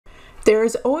There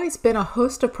has always been a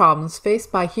host of problems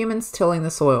faced by humans tilling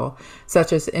the soil,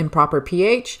 such as improper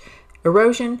pH,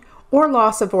 erosion, or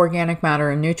loss of organic matter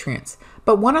and nutrients.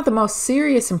 But one of the most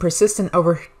serious and persistent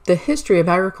over the history of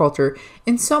agriculture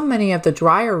in so many of the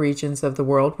drier regions of the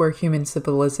world where human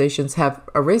civilizations have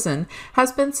arisen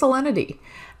has been salinity.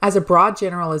 As a broad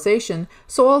generalization,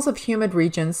 soils of humid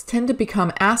regions tend to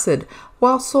become acid,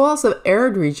 while soils of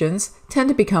arid regions tend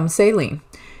to become saline.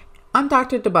 I'm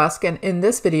Dr. DeBusk, and in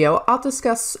this video, I'll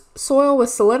discuss soil with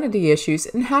salinity issues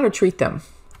and how to treat them.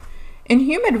 In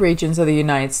humid regions of the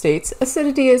United States,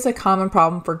 acidity is a common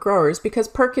problem for growers because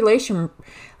percolation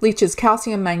leaches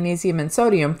calcium, magnesium, and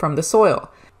sodium from the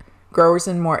soil. Growers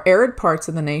in more arid parts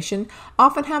of the nation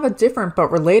often have a different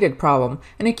but related problem,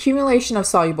 an accumulation of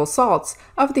soluble salts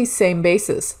of these same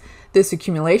bases. This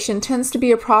accumulation tends to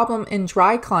be a problem in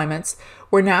dry climates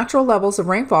where natural levels of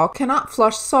rainfall cannot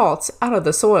flush salts out of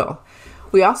the soil.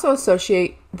 We also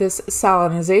associate this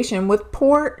salinization with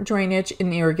poor drainage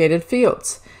in irrigated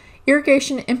fields.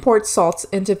 Irrigation imports salts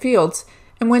into fields,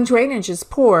 and when drainage is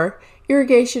poor,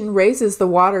 irrigation raises the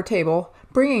water table,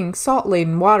 bringing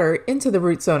salt-laden water into the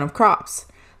root zone of crops.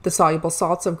 The soluble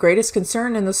salts of greatest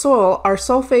concern in the soil are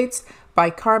sulfates,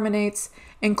 bicarbonates,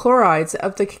 and chlorides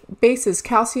of the bases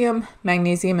calcium,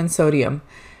 magnesium, and sodium.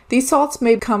 These salts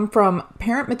may come from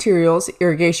parent materials,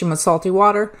 irrigation with salty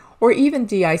water, or even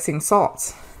de-icing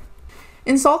salts.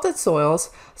 In salted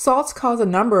soils, salts cause a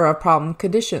number of problem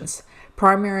conditions.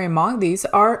 Primary among these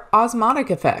are osmotic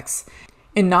effects.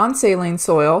 In non-saline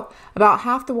soil, about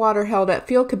half the water held at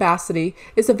field capacity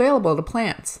is available to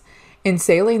plants. In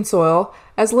saline soil,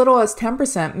 as little as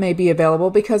 10% may be available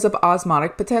because of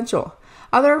osmotic potential.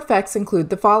 Other effects include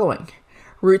the following.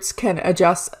 Roots can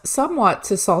adjust somewhat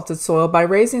to salted soil by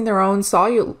raising their own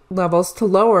solute levels to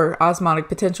lower osmotic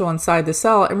potential inside the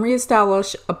cell and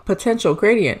reestablish a potential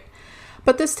gradient.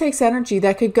 But this takes energy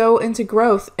that could go into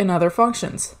growth and other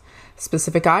functions.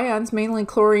 Specific ions, mainly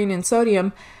chlorine and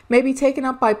sodium, may be taken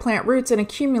up by plant roots and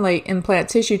accumulate in plant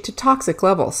tissue to toxic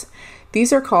levels.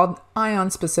 These are called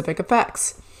ion-specific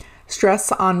effects.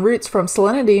 Stress on roots from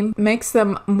salinity makes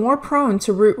them more prone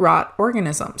to root rot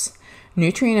organisms.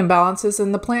 Nutrient imbalances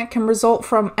in the plant can result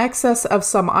from excess of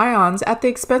some ions at the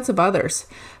expense of others.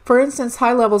 For instance,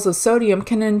 high levels of sodium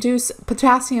can induce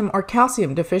potassium or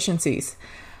calcium deficiencies.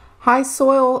 High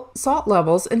soil salt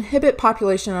levels inhibit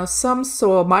population of some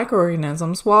soil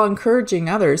microorganisms while encouraging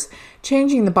others,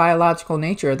 changing the biological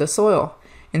nature of the soil.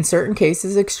 In certain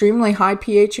cases, extremely high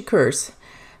pH occurs.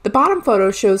 The bottom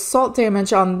photo shows salt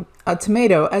damage on a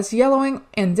tomato as yellowing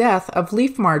and death of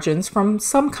leaf margins from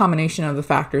some combination of the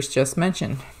factors just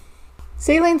mentioned.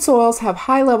 Saline soils have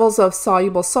high levels of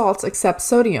soluble salts except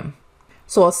sodium.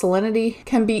 Soil salinity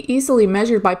can be easily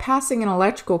measured by passing an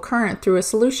electrical current through a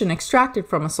solution extracted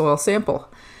from a soil sample.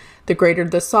 The greater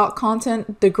the salt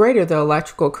content, the greater the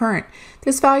electrical current.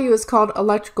 This value is called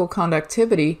electrical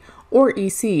conductivity, or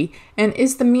EC, and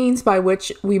is the means by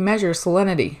which we measure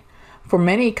salinity. For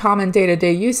many common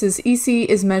day-to-day uses, EC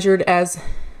is measured as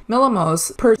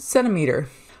millimoles per centimeter.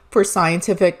 For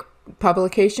scientific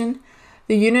publication,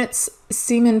 the units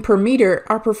Siemen per meter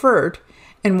are preferred,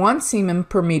 and 1 Siemen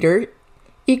per meter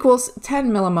equals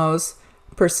 10 millimoles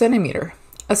per centimeter.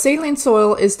 A saline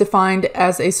soil is defined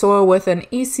as a soil with an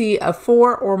EC of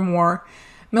 4 or more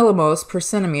millimoles per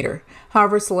centimeter.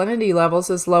 However, salinity levels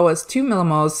as low as 2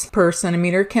 millimoles per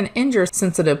centimeter can injure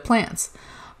sensitive plants.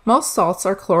 Most salts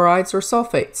are chlorides or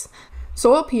sulfates.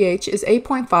 Soil pH is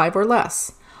 8.5 or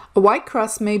less. A white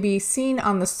crust may be seen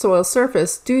on the soil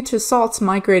surface due to salts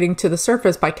migrating to the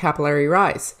surface by capillary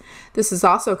rise. This is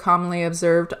also commonly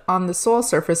observed on the soil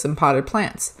surface in potted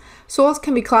plants. Soils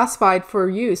can be classified for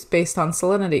use based on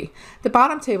salinity. The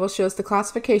bottom table shows the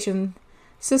classification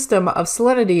system of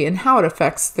salinity and how it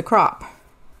affects the crop.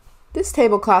 This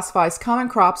table classifies common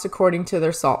crops according to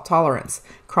their salt tolerance.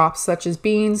 Crops such as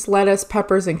beans, lettuce,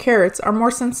 peppers, and carrots are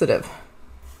more sensitive.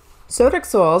 Sodic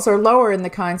soils are lower in the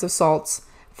kinds of salts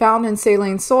found in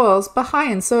saline soils but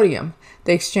high in sodium.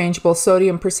 The exchangeable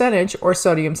sodium percentage, or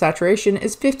sodium saturation,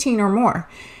 is 15 or more,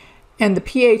 and the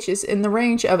pH is in the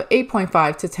range of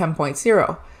 8.5 to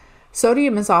 10.0.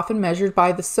 Sodium is often measured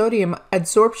by the sodium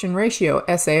adsorption ratio,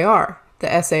 SAR.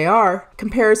 The SAR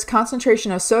compares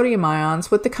concentration of sodium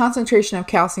ions with the concentration of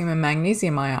calcium and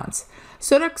magnesium ions.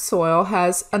 Sodic soil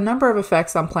has a number of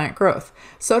effects on plant growth.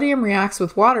 Sodium reacts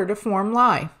with water to form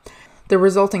lye. The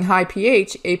resulting high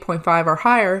pH, 8.5 or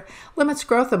higher, limits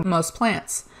growth of most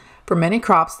plants. For many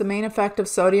crops, the main effect of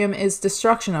sodium is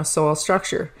destruction of soil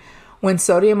structure. When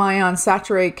sodium ions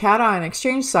saturate cation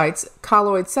exchange sites,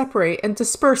 colloids separate and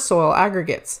disperse soil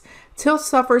aggregates. Till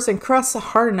suffers and crusts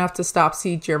hard enough to stop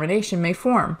seed germination may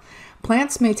form.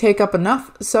 Plants may take up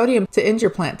enough sodium to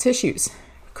injure plant tissues.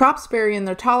 Crops vary in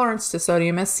their tolerance to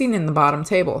sodium as seen in the bottom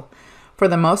table. For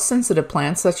the most sensitive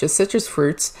plants, such as citrus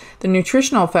fruits, the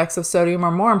nutritional effects of sodium are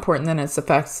more important than its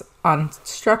effects on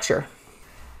structure.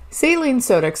 Saline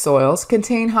sodic soils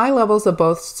contain high levels of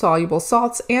both soluble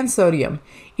salts and sodium.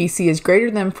 EC is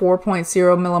greater than 4.0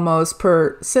 millimoles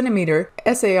per centimeter,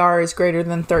 SAR is greater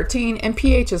than 13, and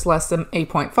pH is less than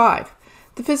 8.5.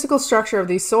 The physical structure of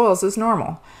these soils is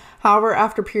normal. However,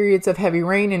 after periods of heavy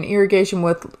rain and irrigation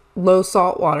with low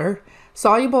salt water,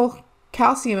 soluble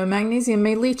calcium and magnesium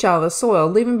may leach out of the soil,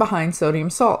 leaving behind sodium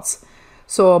salts.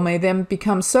 Soil may then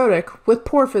become sodic with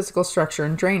poor physical structure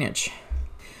and drainage.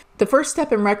 The first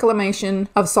step in reclamation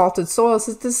of salted soils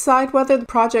is to decide whether the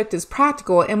project is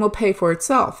practical and will pay for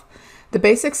itself. The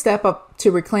basic step up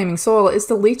to reclaiming soil is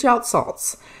to leach out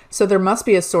salts, so there must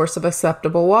be a source of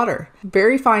acceptable water.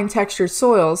 Very fine textured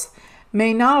soils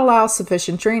may not allow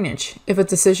sufficient drainage. If a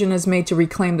decision is made to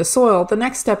reclaim the soil, the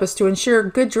next step is to ensure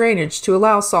good drainage to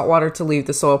allow salt water to leave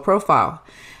the soil profile.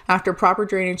 After proper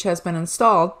drainage has been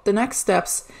installed, the next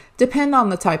steps depend on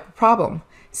the type of problem.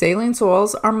 Saline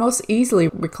soils are most easily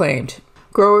reclaimed.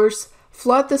 Growers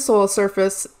flood the soil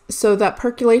surface so that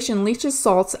percolation leaches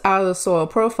salts out of the soil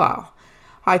profile.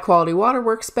 High quality water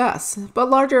works best, but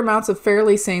larger amounts of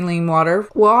fairly saline water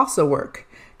will also work.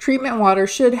 Treatment water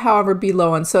should, however, be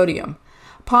low in sodium.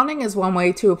 Ponding is one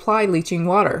way to apply leaching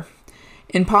water.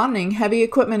 In ponding, heavy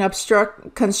equipment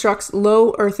constructs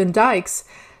low earthen dikes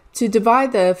to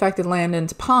divide the affected land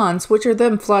into ponds, which are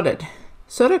then flooded.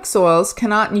 Sodic soils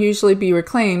cannot usually be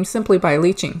reclaimed simply by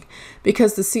leaching,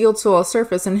 because the sealed soil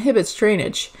surface inhibits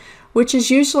drainage, which is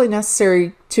usually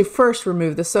necessary to first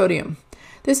remove the sodium.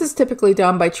 This is typically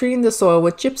done by treating the soil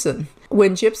with gypsum.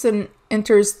 When gypsum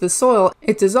enters the soil,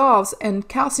 it dissolves and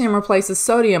calcium replaces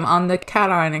sodium on the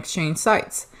cation exchange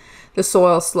sites. The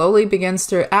soil slowly begins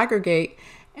to aggregate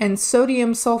and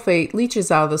sodium sulfate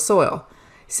leaches out of the soil.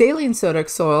 Saline sodic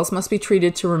soils must be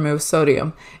treated to remove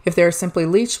sodium. If they are simply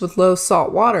leached with low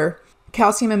salt water,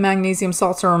 calcium and magnesium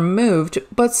salts are removed,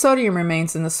 but sodium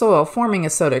remains in the soil, forming a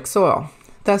sodic soil.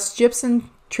 Thus, gypsum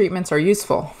treatments are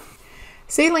useful.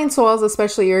 Saline soils,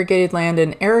 especially irrigated land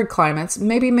in arid climates,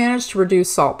 may be managed to reduce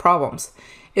salt problems.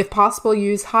 If possible,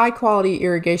 use high-quality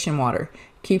irrigation water.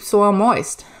 Keep soil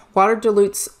moist. Water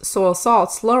dilutes soil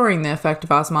salts, lowering the effective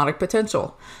osmotic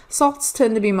potential. Salts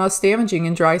tend to be most damaging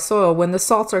in dry soil when the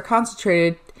salts are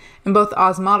concentrated and both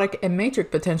osmotic and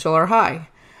matrix potential are high.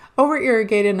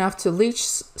 Over-irrigate enough to leach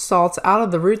salts out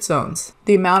of the root zones.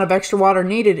 The amount of extra water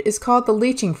needed is called the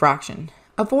leaching fraction.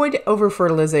 Avoid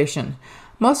over-fertilization.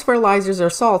 Most fertilizers are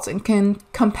salts and can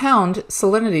compound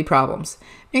salinity problems.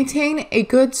 Maintain a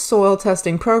good soil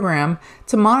testing program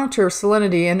to monitor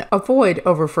salinity and avoid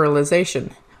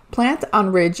over-fertilization. Plant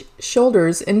on ridge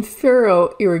shoulders in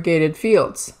furrow-irrigated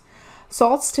fields.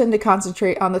 Salts tend to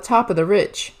concentrate on the top of the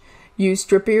ridge. Use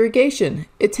drip irrigation.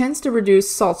 It tends to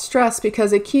reduce salt stress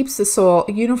because it keeps the soil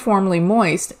uniformly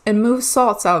moist and moves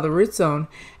salts out of the root zone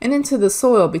and into the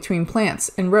soil between plants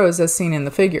and rows as seen in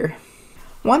the figure.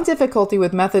 One difficulty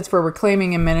with methods for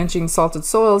reclaiming and managing salted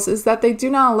soils is that they do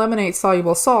not eliminate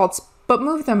soluble salts, but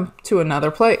move them to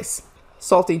another place.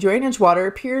 Salty drainage water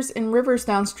appears in rivers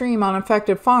downstream on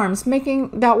affected farms, making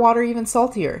that water even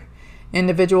saltier.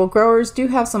 Individual growers do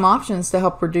have some options to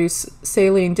help reduce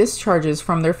saline discharges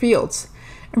from their fields.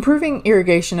 Improving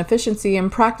irrigation efficiency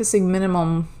and practicing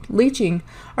minimum leaching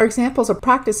are examples of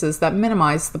practices that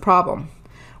minimize the problem.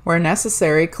 Where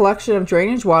necessary, collection of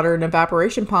drainage water in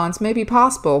evaporation ponds may be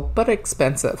possible, but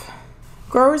expensive.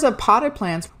 Growers of potted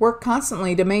plants work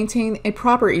constantly to maintain a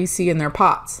proper EC in their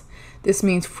pots. This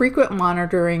means frequent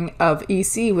monitoring of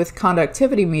EC with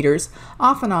conductivity meters,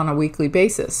 often on a weekly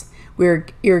basis. Where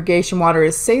irrigation water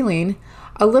is saline,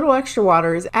 a little extra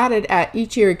water is added at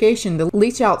each irrigation to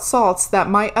leach out salts that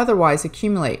might otherwise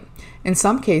accumulate. In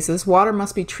some cases, water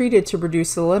must be treated to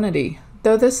reduce salinity,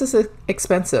 though this is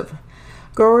expensive.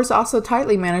 Growers also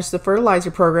tightly manage the fertilizer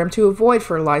program to avoid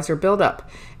fertilizer buildup.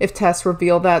 If tests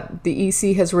reveal that the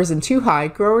EC has risen too high,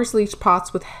 growers leach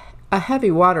pots with a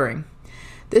heavy watering.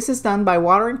 This is done by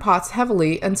watering pots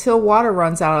heavily until water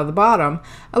runs out of the bottom,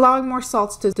 allowing more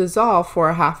salts to dissolve for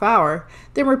a half hour,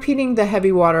 then repeating the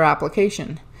heavy water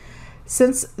application.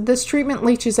 Since this treatment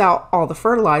leaches out all the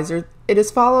fertilizer, it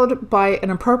is followed by an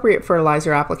appropriate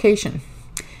fertilizer application.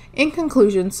 In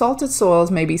conclusion, salted soils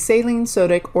may be saline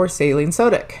sodic or saline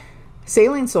sodic.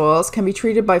 Saline soils can be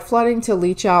treated by flooding to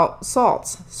leach out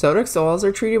salts. Sodic soils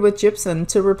are treated with gypsum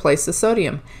to replace the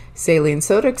sodium. Saline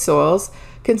sodic soils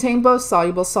contain both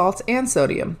soluble salts and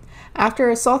sodium. After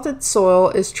a salted soil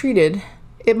is treated,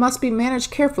 it must be managed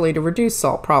carefully to reduce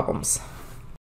salt problems.